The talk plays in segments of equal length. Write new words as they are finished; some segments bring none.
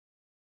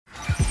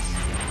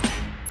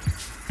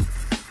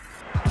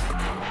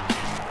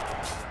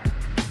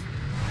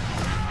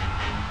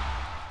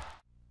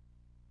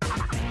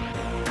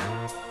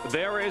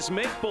is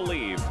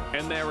make-believe,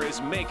 and there is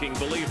making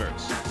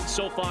believers.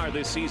 So far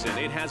this season,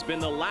 it has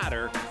been the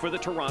latter for the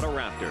Toronto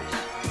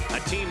Raptors. A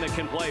team that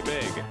can play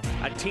big,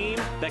 a team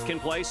that can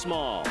play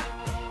small.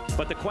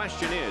 But the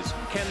question is,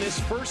 can this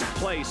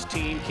first-place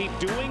team keep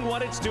doing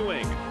what it's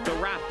doing? The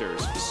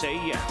Raptors say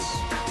yes.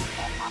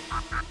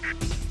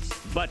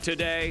 But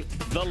today,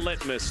 the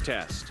litmus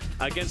test.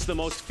 Against the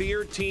most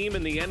feared team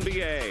in the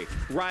NBA,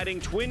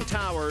 riding twin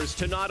towers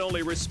to not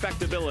only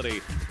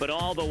respectability, but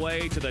all the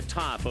way to the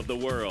top of the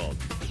world.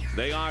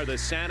 They are the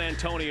San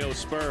Antonio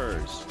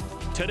Spurs.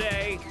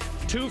 Today,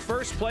 two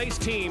first-place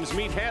teams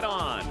meet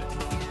head-on.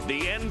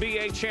 The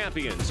NBA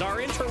champions are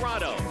in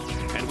Toronto,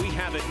 and we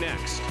have it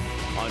next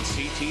on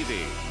CTV.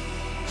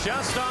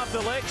 Just off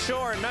the lake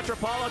shore in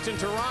metropolitan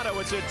Toronto,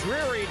 it's a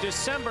dreary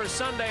December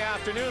Sunday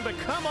afternoon, but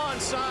come on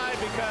inside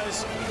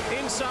because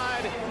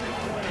inside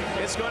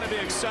it's going to be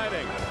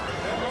exciting.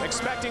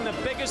 Expecting the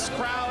biggest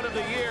crowd of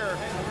the year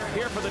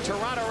here for the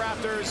Toronto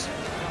Raptors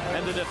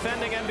and the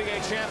defending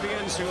NBA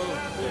champions who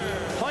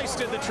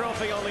hoisted the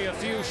trophy only a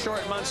few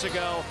short months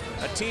ago.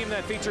 A team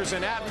that features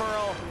an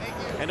admiral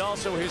and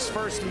also his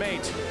first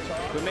mate,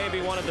 who may be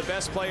one of the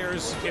best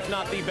players, if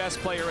not the best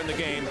player in the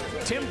game.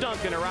 Tim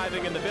Duncan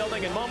arriving in the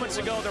building, and moments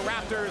ago the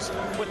Raptors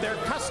with their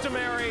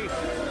customary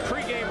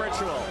pregame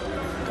ritual.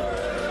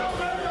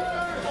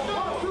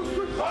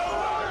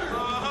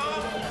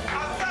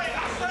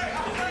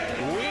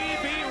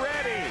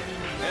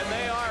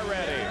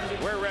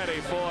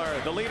 For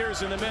the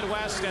leaders in the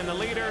Midwest and the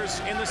leaders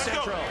in the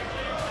Central.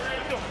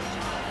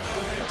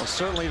 Well,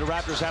 certainly the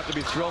Raptors have to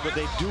be thrilled that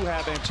they do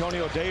have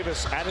Antonio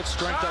Davis at its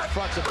strength up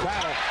front to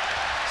battle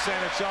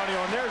San Antonio.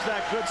 And there's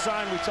that good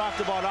sign we talked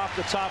about off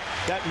the top,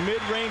 that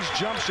mid-range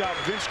jump shot.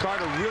 Vince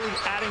Carter really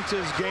adding to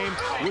his game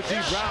with D.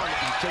 Brown.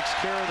 He takes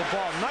care of the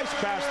ball. Nice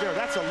pass there.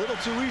 That's a little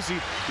too easy.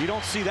 You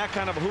don't see that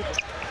kind of a hoop.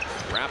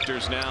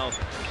 Raptors now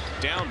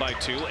down by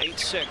 2,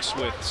 8-6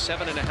 with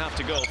 7.5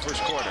 to go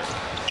first quarter.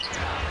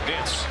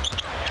 Vince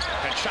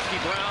and Chucky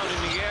Brown in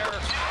the air,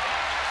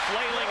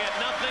 flailing at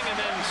nothing, and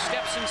then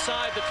steps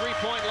inside the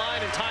three-point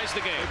line and ties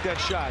the game. That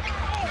shot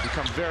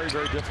become very,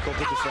 very difficult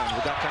to defend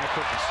with that kind of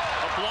quickness.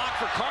 A block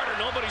for Carter.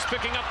 Nobody's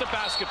picking up the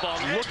basketball.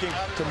 Looking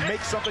to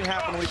make something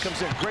happen when he comes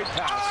in. Great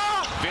pass.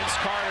 Vince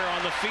Carter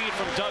on the feed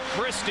from Doug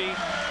Christie.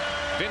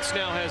 Vince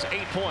now has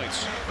 8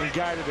 points. And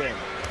guided in.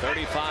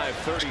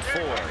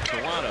 35-34.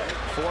 Toronto,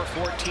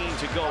 4:14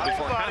 to go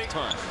before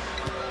halftime.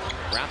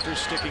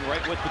 Raptors sticking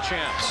right with the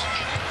champs.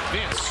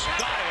 Vince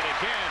got it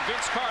again.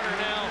 Vince Carter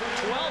now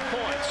 12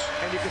 points.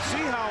 And you can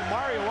see how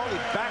Mario only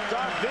backed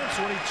on Vince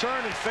when he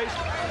turned and faced.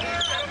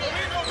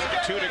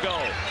 2 to go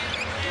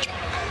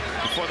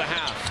before the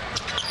half.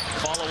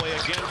 Fall away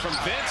again from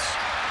Vince.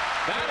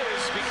 That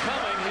is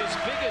becoming his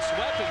biggest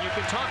weapon. You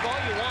can talk all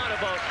you want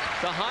about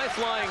the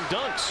high-flying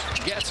dunks.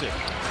 Gets it.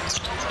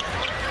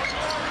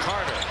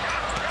 Carter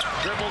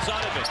dribbles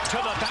out of it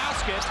to the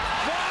basket.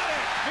 Got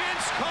it!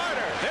 Vince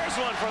Carter. There's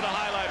one for the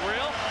highlight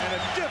reel. And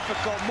a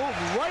difficult move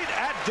right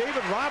at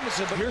David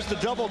Robinson. But here's the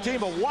double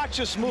team. But watch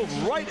this move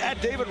right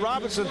at David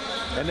Robinson.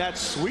 And that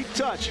sweet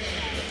touch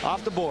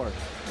off the board.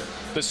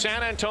 The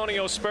San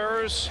Antonio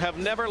Spurs have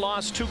never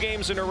lost 2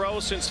 games in a row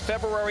since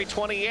February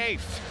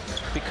 28th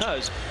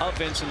because of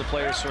Vince and the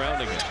players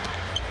surrounding him.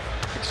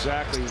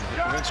 Exactly.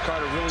 Vince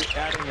Carter really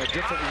adding a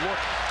different look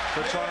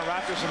for Toronto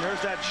Raptors. And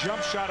there's that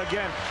jump shot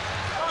again.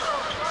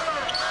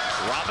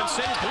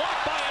 Robinson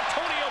blocked by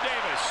Antonio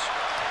Davis.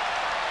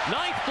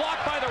 9th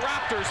block by the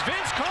Raptors.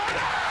 Vince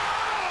Carter.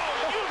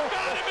 Oh, you've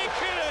got to be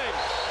kidding.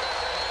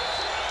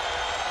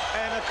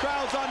 And the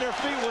crowd's on their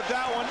feet with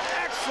that one.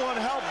 Excellent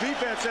help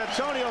defense.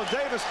 Antonio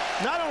Davis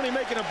not only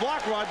making a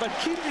block rod, but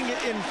keeping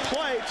it in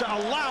play to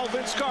allow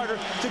Vince Carter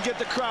to get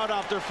the crowd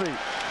off their feet.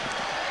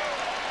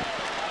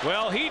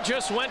 Well, he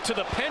just went to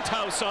the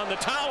penthouse on the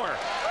tower.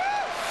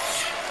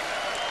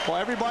 Well,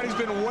 everybody's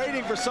been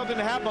waiting for something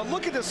to happen.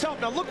 Look at this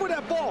help. Now look where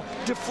that ball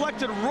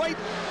deflected right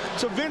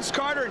to Vince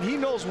Carter, and he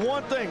knows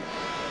one thing.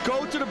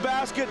 Go to the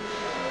basket.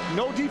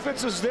 No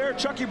defense is there.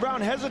 Chucky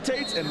Brown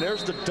hesitates, and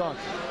there's the dunk.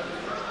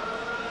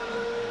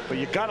 But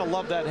you got to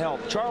love that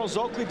help. Charles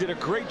Oakley did a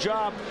great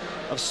job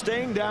of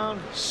staying down,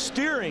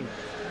 steering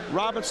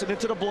Robinson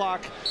into the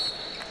block.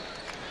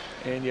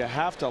 And you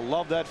have to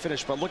love that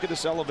finish. But look at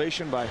this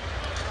elevation by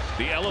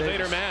the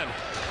elevator Davis. Man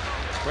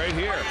right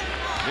here.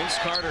 Vince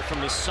Carter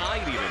from the side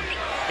even,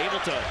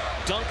 able to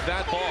dunk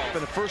that ball.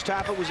 In the first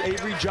half, it was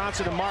Avery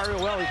Johnson and Mario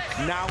Elie.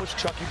 Now it's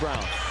Chucky Brown.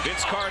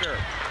 Vince Carter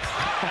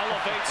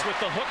elevates with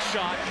the hook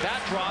shot.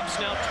 That drops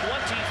now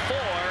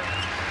 24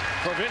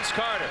 for Vince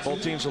Carter.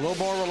 Both teams a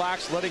little more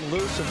relaxed, letting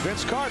loose, and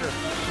Vince Carter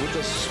with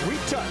a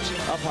sweet touch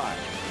up high.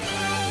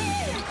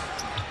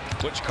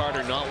 Butch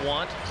Carter not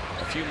want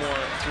a few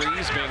more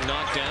threes being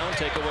knocked down.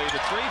 Take away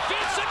the 3.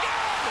 Vince again!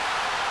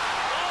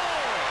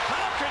 Oh,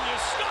 how can you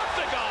stop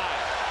the guy?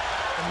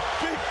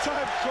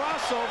 Big-time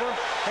crossover,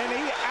 and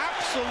he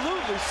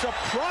absolutely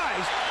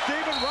surprised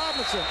David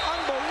Robinson.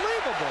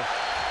 Unbelievable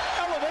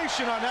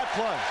elevation on that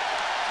play.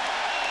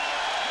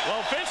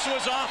 Well, Vince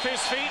was off his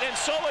feet, and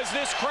so is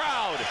this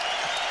crowd.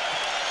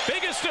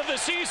 Biggest of the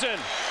season.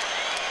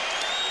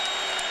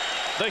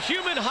 The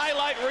human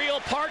highlight reel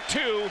part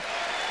 2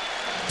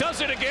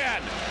 does it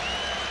again.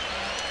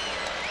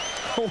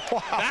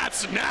 Wow.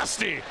 That's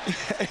nasty.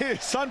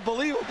 It's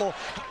unbelievable.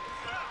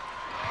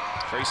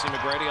 Tracy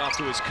McGrady off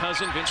to his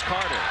cousin, Vince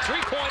Carter.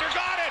 Three-pointer,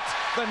 got it!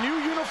 The new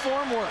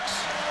uniform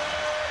works.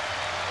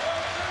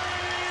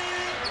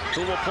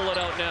 Who will pull it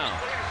out now?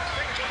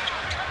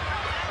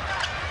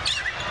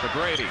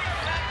 McGrady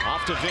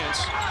off to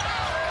Vince.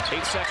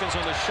 8 seconds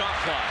on the shot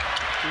clock.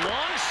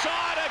 Long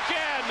shot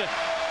again.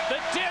 The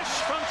dish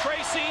from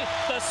Tracy.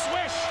 The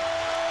swish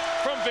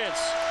from Vince.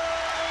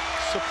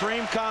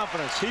 Supreme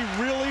confidence. He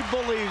really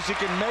believes he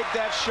can make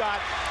that shot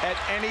at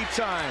any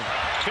time.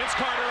 Vince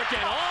Carter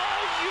again.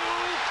 Oh, you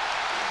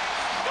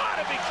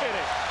gotta be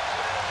kidding.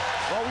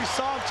 Well, we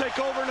saw him take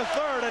over in the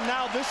third, and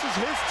now this is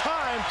his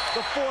time,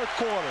 the fourth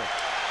quarter.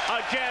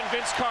 Again,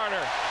 Vince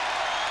Carter.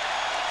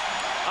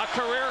 A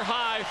career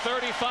high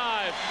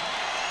 35.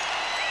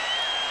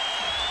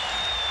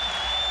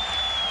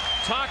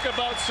 Talk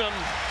about some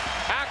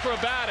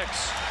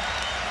acrobatics.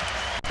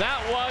 That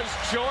was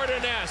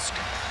Jordan-esque.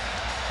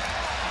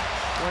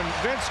 When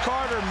Vince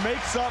Carter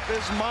makes up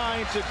his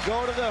mind to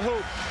go to the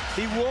hoop,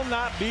 he will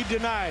not be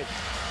denied.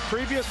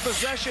 Previous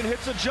possession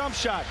hits a jump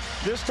shot.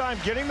 This time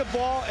getting the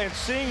ball and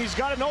seeing he's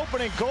got an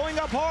opening, going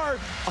up hard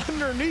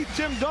underneath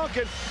Tim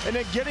Duncan, and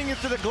then getting it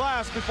to the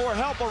glass before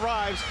help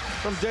arrives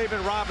from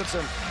David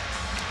Robinson.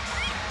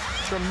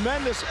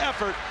 Tremendous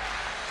effort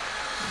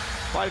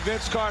by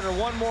Vince Carter.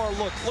 One more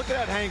look. Look at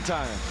that hang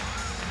time.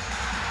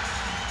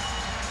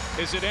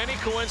 Is it any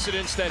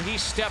coincidence that he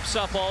steps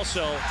up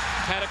also,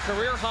 had a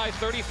career-high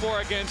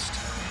 34 against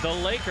the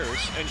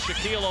Lakers and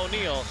Shaquille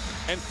O'Neal,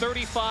 and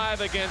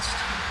 35 against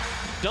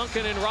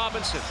Duncan and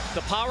Robinson,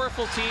 the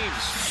powerful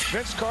teams.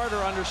 Vince Carter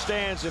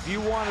understands if you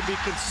want to be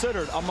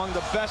considered among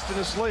the best in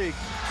this league,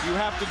 you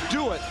have to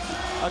do it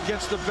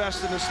against the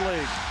best in this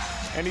league.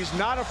 And he's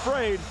not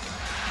afraid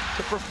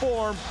to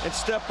perform and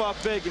step up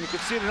big. And you can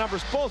see the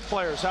numbers, both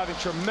players having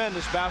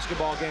tremendous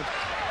basketball games.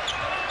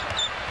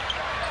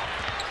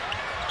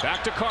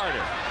 Back to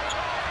Carter.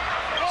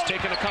 He's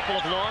taken a couple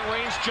of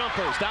long-range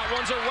jumpers. That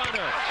one's a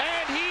runner,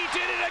 and he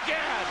did it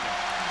again.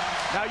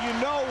 Now you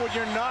know when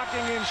you're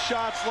knocking in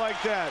shots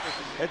like that,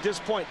 at this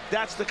point,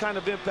 that's the kind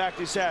of impact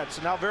he's had.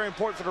 So now very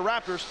important for the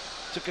Raptors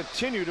to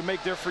continue to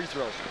make their free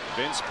throws.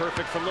 Vince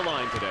perfect from the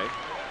line today.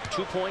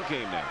 2-point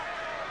game now.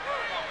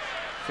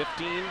 15.3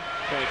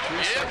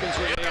 seconds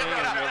remaining,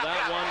 and will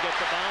that one get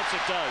the bounce?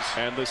 It does.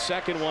 And the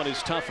second one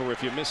is tougher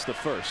if you miss the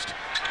first.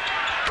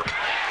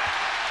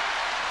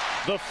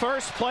 The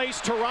first place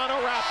Toronto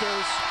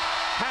Raptors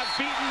have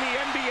beaten the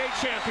NBA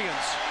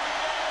champions.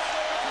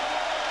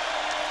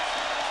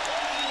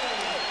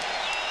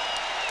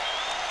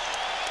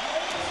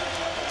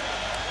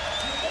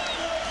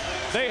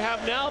 They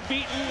have now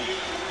beaten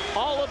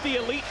all of the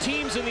elite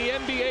teams in the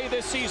NBA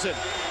this season.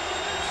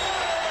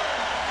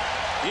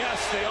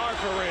 Yes, they are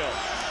for real.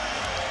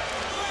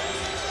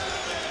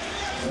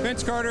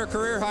 Vince Carter,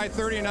 career high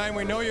 39.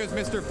 We know you as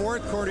Mr.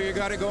 Fourth Quarter. You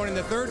got it going in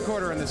the third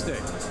quarter in the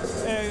state.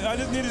 And I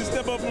just needed to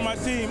step up for my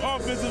team,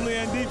 offensively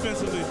and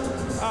defensively.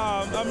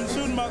 I've been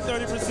shooting about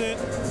 30%,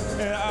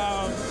 and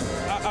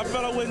I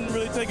felt I wasn't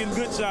really taking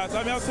good shots.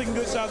 I mean, I was taking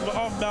good shots, but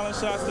off-balance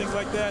shots, things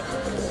like that.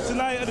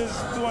 Tonight, I just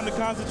wanted to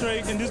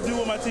concentrate and just do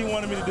what my team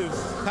wanted me to do.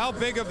 How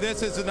big of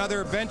this is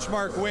another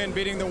benchmark win,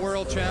 beating the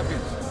world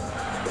champions?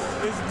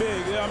 It's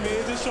big. I mean,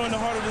 it's just showing the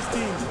heart of this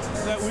team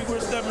that we're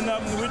stepping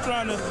up and we're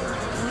trying to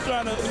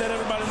let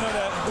everybody know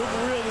that we're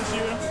for real this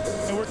year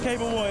and we're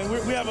capable and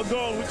we have a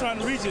goal. We're trying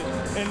to reach it,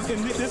 and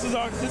this is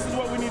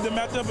what we need to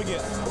match up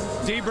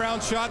against. D.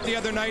 Brown shot the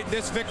other night.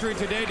 This victory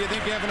today. Do you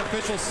think you have an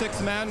official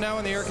sixth man now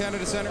in the Air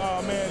Canada Centre?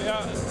 Oh man,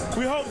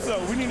 we hope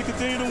so. We need to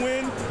continue to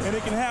win, and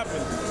it can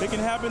happen. It can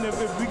happen if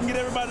we can get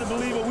everybody to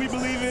believe what we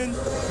believe in.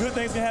 Good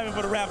things can happen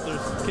for the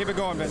Raptors. Keep it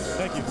going, Vince.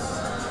 Thank you.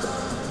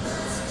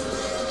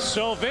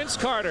 So Vince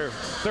Carter,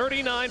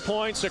 39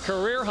 points, a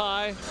career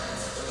high.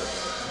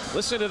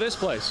 Listen to this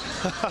place.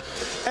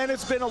 And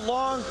it's been a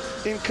long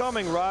in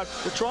coming, Rod.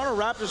 The Toronto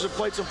Raptors have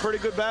played some pretty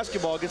good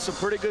basketball against some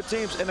pretty good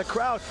teams, and the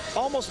crowd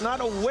almost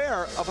not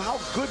aware of how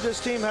good this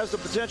team has the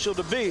potential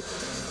to be.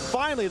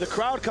 Finally, the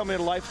crowd coming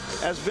to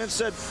life, as Vince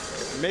said,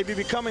 maybe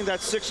becoming that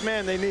sixth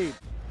man they need.